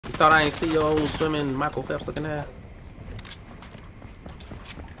thought I ain't see your old swimming Michael Phelps looking at?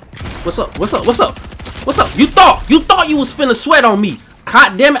 What's up? What's up? What's up? What's up? You thought you was finna sweat on me.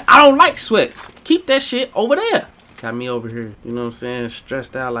 God damn it, I don't like sweats. Keep that shit over there. Got me over here, you know what I'm saying?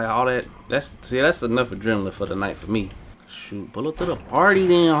 Stressed out like all that. That's enough adrenaline for the night for me. Shoot, pull up to the party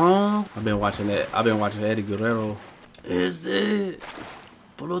then, huh? I've been watching Eddie Guerrero. Is it?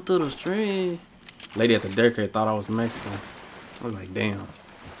 Pull up to the stream. Lady at the daycare thought I was Mexican. I was like, damn.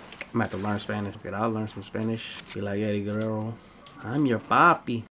 I'm gonna have to learn Spanish. Okay, I'll learn some Spanish. Be like Eddie Guerrero. I'm your papi.